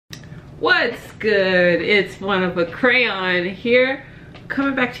What's good? It's one of a crayon here,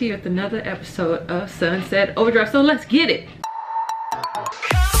 coming back to you with another episode of Sunset Overdrive. So let's get it.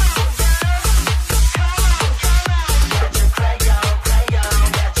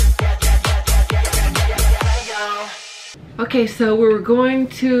 Okay, so we're going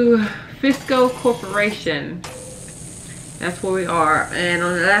to Fisco Corporation. That's where we are. And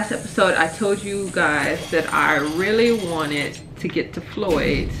on the last episode, I told you guys that I really wanted to get to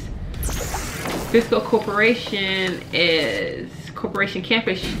Floyd's. Fisco Corporation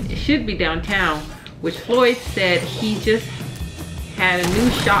campus. It should be downtown, which Floyd said he just had a new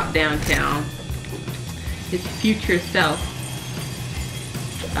shop downtown. His future self.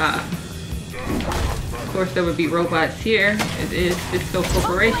 Of course, there would be robots here. It is Fisco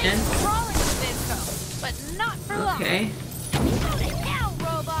Corporation. Okay.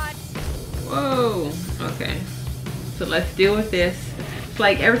 Whoa. Okay. So let's deal with this. It's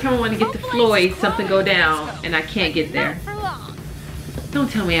like every time I want to get to Floyd, something go down and I can't get there. Don't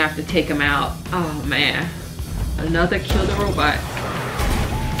tell me I have to take him out. Oh man. Another kill the robot.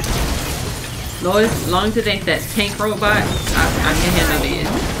 As long as it ain't that tank robot, I can handle these.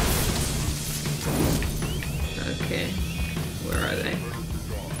 Okay. Where are they?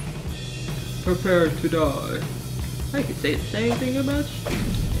 Prepare to die. I could say the same thing about you.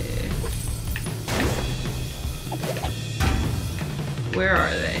 Yeah. Where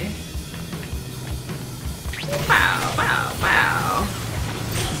are they? Wow, wow, wow.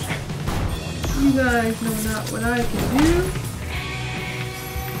 You guys know not what I can do.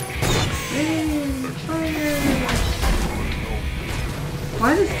 Hey, fire.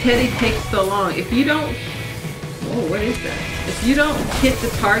 Why does Teddy take so long? If you don't... Oh, what is that? If you don't hit the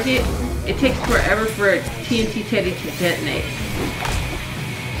target, it takes forever for a TNT Teddy to detonate.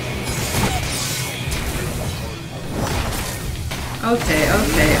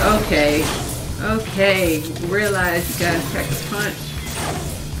 Okay. Realize you gotta pack a punch.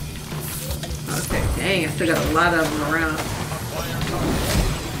 Okay, dang, I still got a lot of them around.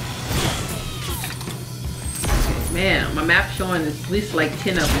 Man, my map's showing there's at least like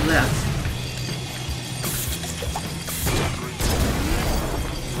 10 of them left.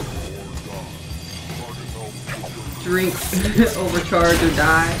 Drink, overcharge or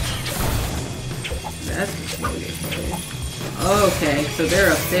die. That's okay. Okay, so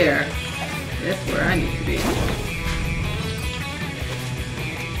they're up there. That's where I need to be.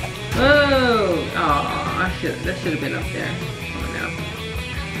 Oh, that should have been up there. Oh no.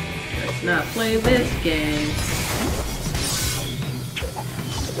 Let's not play this game.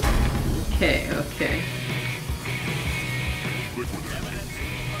 Okay.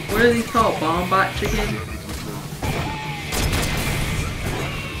 What are these called? Bomb bots again?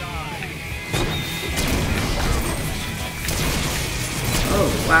 Oh,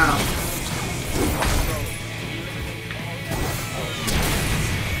 wow.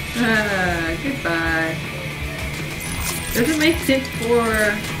 Goodbye. Does it make sense for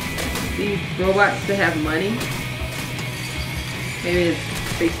these robots to have money? Maybe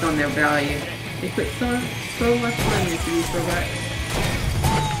it's based on their value. They put so much money into these robots.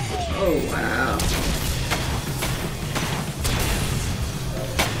 Oh, wow.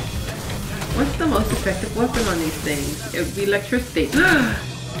 What's the most effective weapon on these things? It would be electricity.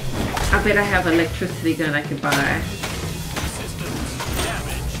 I bet I have an electricity gun I can buy.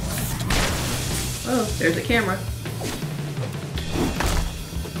 Oh, there's a camera.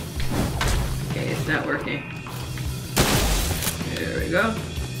 Okay, it's not working. There we go.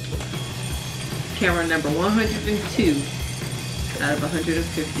 Camera number 102 out of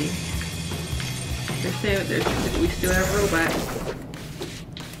 150. They're saying we still have robots.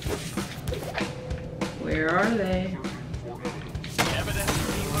 Where are they?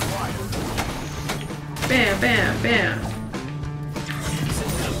 Bam, bam, bam.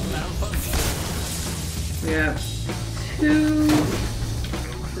 We have two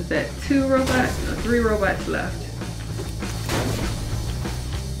robots? No, 3 robots left.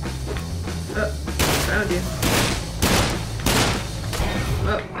 Oh, found you.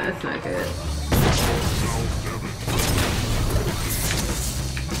 Oh, that's not good.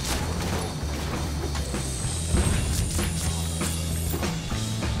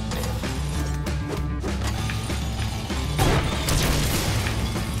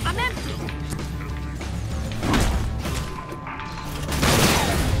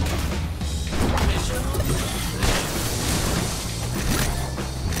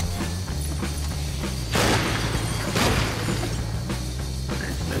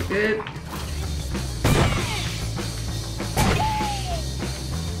 Good.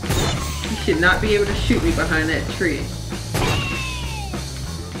 You should not be able to shoot me behind that tree.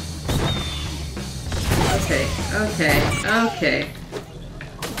 Okay.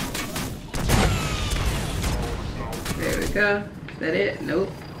 There we go. Is that it? Nope.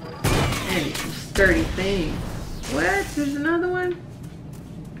 Man, these some sturdy things. What? There's another one?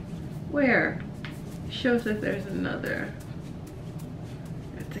 Where? It shows that there's another.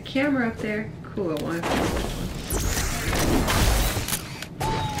 There's a camera up there. Cool. I want to find this one.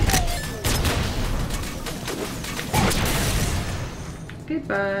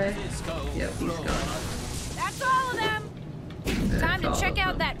 Goodbye. Yep, he's gone. That's all of them. Time to check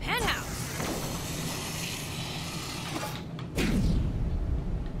out that penthouse.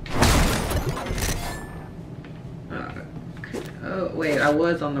 Oh, wait, I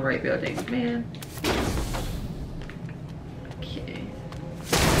was on the right building. Man. Okay.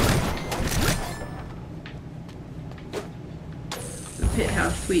 The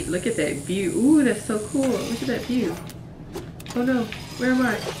penthouse suite. Look at that view. Ooh, that's so cool. Look at that view. Oh no, where am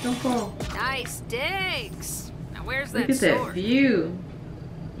I? Don't fall. Nice digs. Now where's that sword? Look at sword? that view.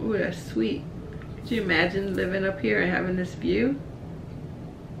 Ooh, that's sweet. Could you imagine living up here and having this view?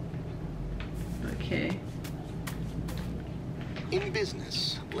 Okay. In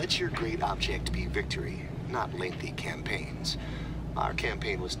business, let your great object be victory, not lengthy campaigns. Our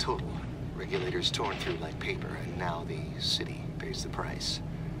campaign was total. Regulators torn through like paper, and now the city pays the price.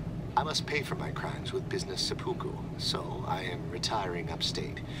 I must pay for my crimes with business seppuku, so I am retiring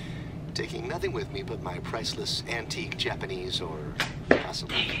upstate, taking nothing with me but my priceless antique Japanese or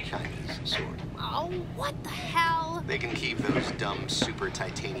possibly Chinese sword. Oh, what the hell? They can keep those dumb super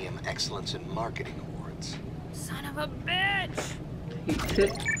titanium excellence in marketing awards. Son of a bitch! He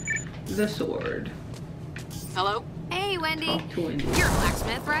took the sword. Hello? Hey, Wendy. Talk to Wendy. You're a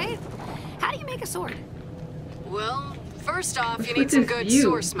blacksmith, right? How do you make a sword? Well, first off, What's you with need some this good view?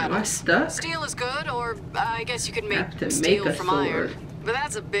 source Am I metals. stuck? Steel is good, or I guess you could make Have to make steel a from sword. iron. But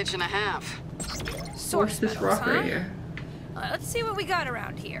that's a bitch and a half. What's this rock right here? Let's see what we got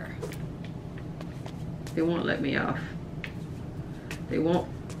around here. They won't let me off. They won't.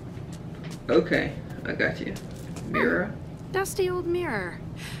 Okay, I got you. Mirror. Dusty old mirror.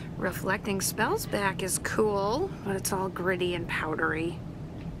 Reflecting spells back is cool, but it's all gritty and powdery.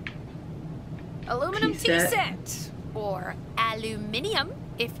 Aluminum tea set. Or aluminium,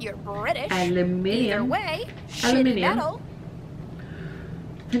 if you're British. Aluminium. Either way, Aluminium. metal.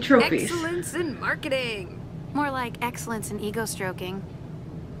 And trophies. Excellence in marketing. More like excellence in ego stroking.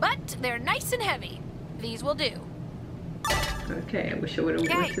 But they're nice and heavy. These will do. Okay, I wish I would have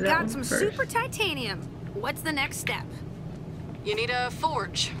went Okay, to that got one some first. super titanium. What's the next step? You need a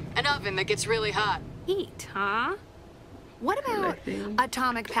forge, an oven that gets really hot. Heat, huh? What about Collecting.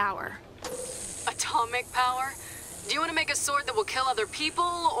 atomic power? Atomic power? Do you want to make a sword that will kill other people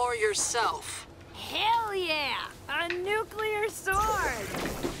or yourself? Hell yeah! A nuclear sword!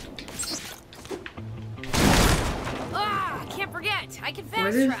 Ah, can't forget. I can fast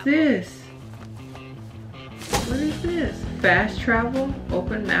What is travel. this? What is this? Fast travel?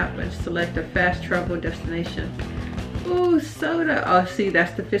 Open map and select a fast travel destination. Ooh, soda. Oh, see,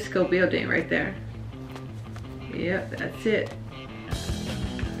 that's the Fisco building right there. Yep, that's it.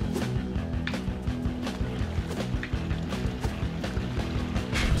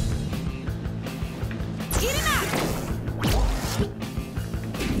 Eat it up!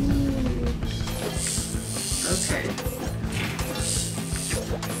 Okay.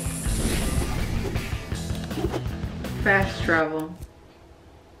 Fast travel.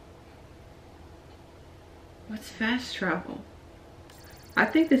 What's fast travel? I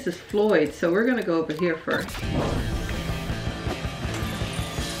think this is Floyd, so we're gonna go over here first.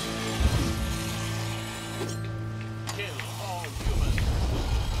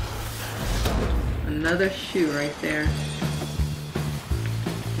 Another shoe right there.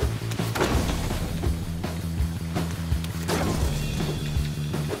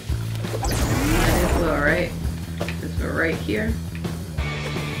 Might as well, right? Since we're right here.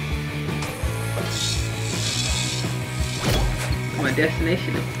 My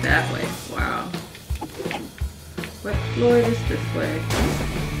destination is that way. Wow. What floor is this way?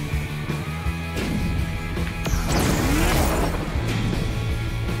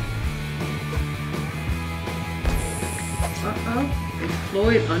 Uh-oh. Is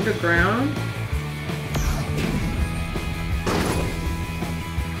Floyd underground?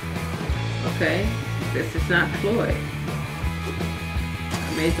 Okay. This is not Floyd.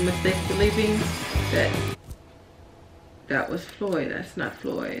 I made the mistake believing that that was Floyd. That's not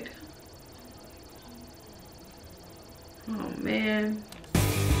Floyd. Oh man.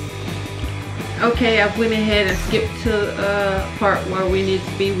 Okay, I went ahead and skipped to part where we need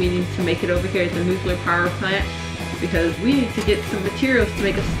to be. We need to make it over here at the nuclear power plant. because we need to get some materials to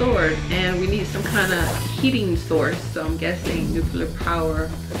make a sword, and we need some kind of heating source. So I'm guessing nuclear power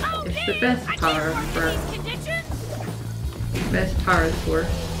is the best power source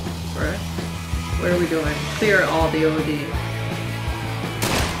for us. What are we doing? Clear all the OD.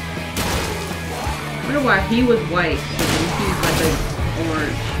 I wonder why he was white and he's like an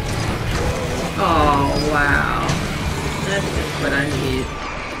orange. Oh wow, that's just what I need.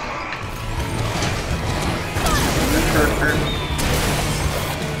 Perfect.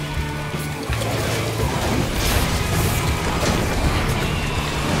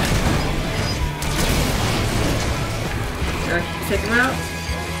 Did I take him out?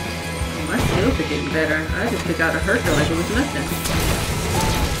 My skills are getting better. I just took out a Herker like it was nothing.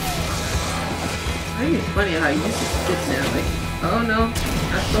 I think it's funny how you just sit there like, oh no,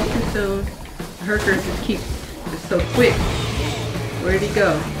 I spoke too soon. The Herker just keeps just so quick. Where'd he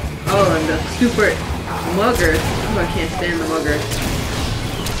go? Oh, and the super muggers. Oh, I can't stand the muggers.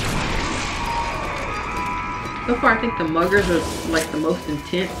 So far, I think the muggers are like the most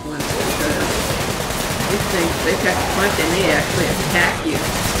intense ones because these things, they pack a punch and they actually attack you.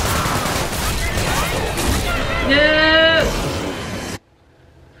 No!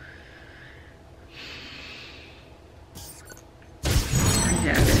 I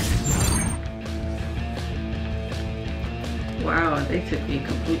have it. Wow, they took me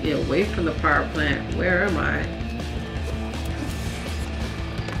completely away from the power plant. Where am I?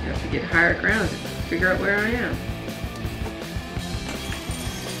 I have to get higher ground to figure out where I am.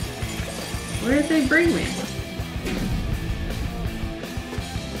 Where did they bring me?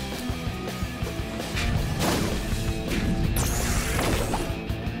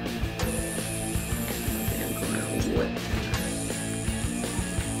 Okay, I'm going what?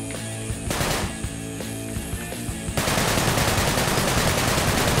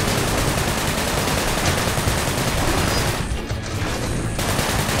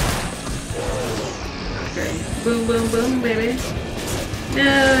 Okay, boom, boom, boom, baby. No,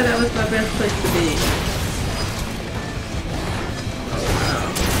 that was my best place to be. Oh wow.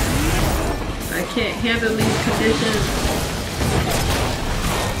 I can't handle these conditions.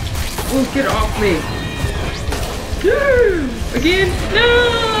 Oh, get off me. Woo! Again? No!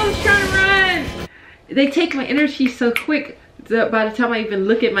 I was trying to run! They take my energy so quick that by the time I even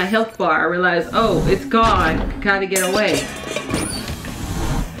look at my health bar, I realize, oh, it's gone. Gotta get away.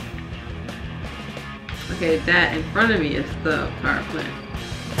 Okay, that in front of me is the power plant.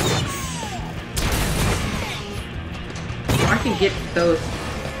 I can get those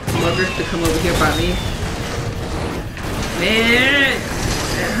muggers to come over here by me. Man,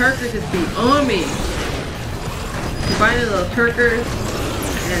 that Herker just be on me. Combining those Herkers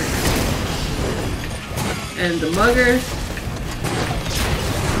and the muggers.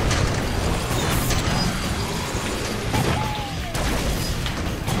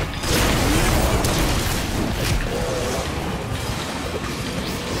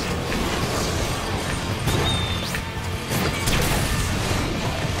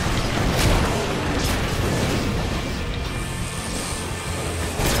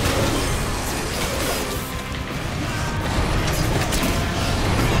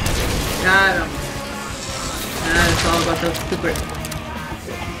 Got him. Now it's all about those stupid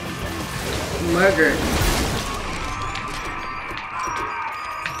muggers.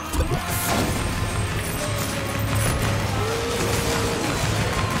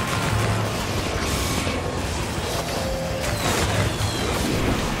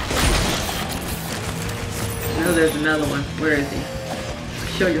 I know there's another one. Where is he?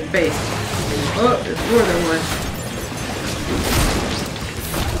 Show your face. Oh, there's more than one.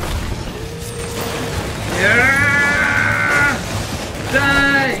 Yeah!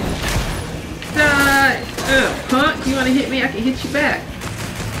 Die! Die! Punk, you wanna hit me? I can hit you back.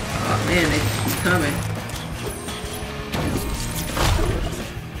 Oh man, they keep coming.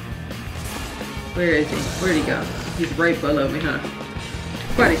 Where is he? Where'd he go? He's right below me, huh?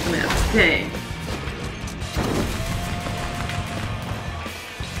 Body smash. Dang.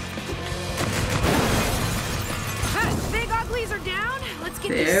 Big uglies are down. Let's get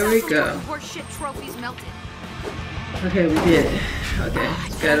there we go. Horseshit trophies melted. Okay, we did it. Okay,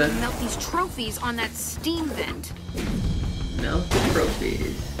 gotta melt these trophies on that steam vent. melt the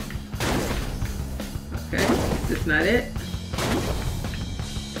trophies. Okay, is this not it?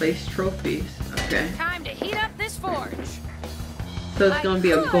 Place trophies. Okay. Time to heat up this forge. So it's gonna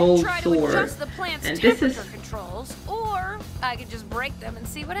be a gold sword. And this is controls, or I could just break them and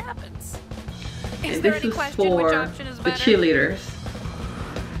see what happens. and this is for the cheerleaders.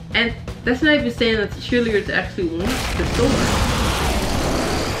 And that's not even saying that the cheerleaders actually want the sword.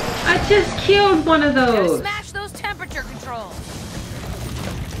 I just killed one of those. Smash those temper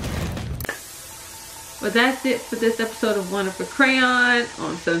But that's it for this episode of One of a Crayon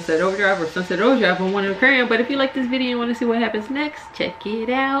on Sunset Overdrive, or Sunset Overdrive on One of a Crayon. But if you like this video and want to see what happens next, check it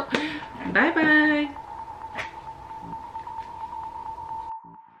out. Bye bye.